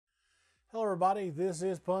Hello everybody, this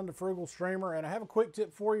is Pun the Frugal Streamer, and I have a quick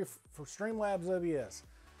tip for you for Streamlabs OBS.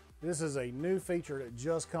 This is a new feature that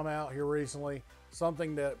just come out here recently,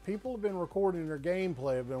 something that people have been recording their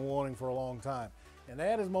gameplay have been wanting for a long time, and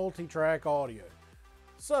that is multi-track audio.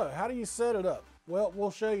 So how do you set it up? Well, we'll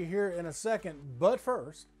show you here in a second, but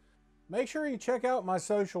first, make sure you check out my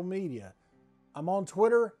social media. I'm on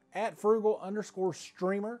Twitter at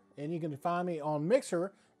Frugal_streamer, and you can find me on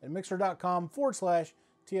Mixer at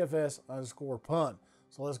mixer.com/TFS_pun.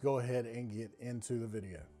 So let's go ahead and get into the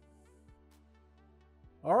video.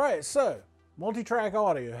 All right, so multi-track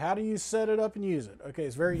audio, how do you set it up and use it? Okay,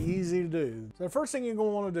 it's very easy to do. So the first thing you're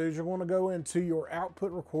going to want to do is you're going to go into your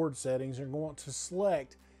output record settings. You're going to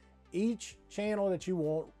select each channel that you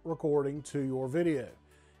want recording to your video.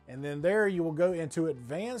 And then there you will go into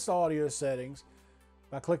advanced audio settings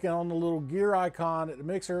by clicking on the little gear icon at the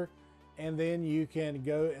mixer, and then you can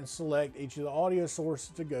go and select each of the audio sources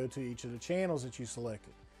to go to each of the channels that you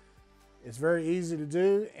selected. It's very easy to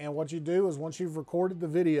do, and what you do is once you've recorded the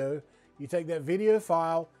video, you take that video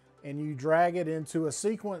file and you drag it into a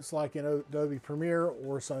sequence like in Adobe Premiere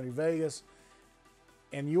or Sony Vegas,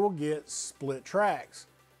 and you will get split tracks.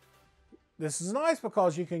 This is nice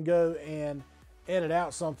because you can go and edit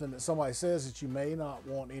out something that somebody says that you may not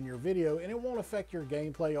want in your video, and it won't affect your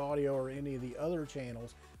gameplay audio or any of the other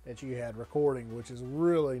channels that you had recording, which is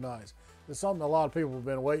really nice. It's something a lot of people have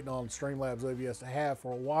been waiting on Streamlabs OBS to have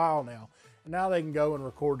for a while now, and now they can go and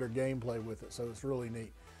record their gameplay with it, so it's really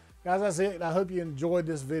neat. Guys, that's it. I hope you enjoyed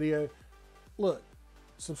this video. Look,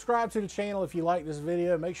 subscribe to the channel if you like this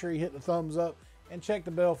video. Make sure you hit the thumbs up and check the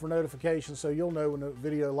bell for notifications so you'll know when a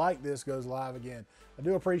video like this goes live again. I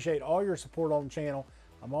do appreciate all your support on the channel.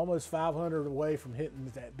 I'm almost 500 away from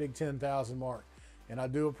hitting that big 10,000 mark, and I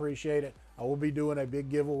do appreciate it. I will be doing a big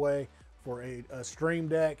giveaway for a Stream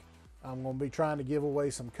Deck. I'm going to be trying to give away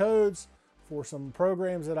some codes for some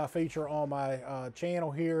programs that I feature on my channel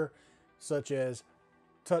here, such as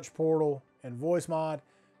Touch Portal and Voice Mod,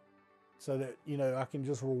 so that, you know, I can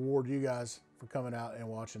just reward you guys for coming out and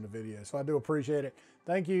watching the video. So I do appreciate it.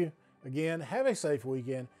 Thank you again. Have a safe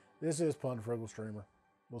weekend. This is Pun the Frugal Streamer.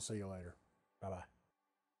 We'll see you later. Bye-bye.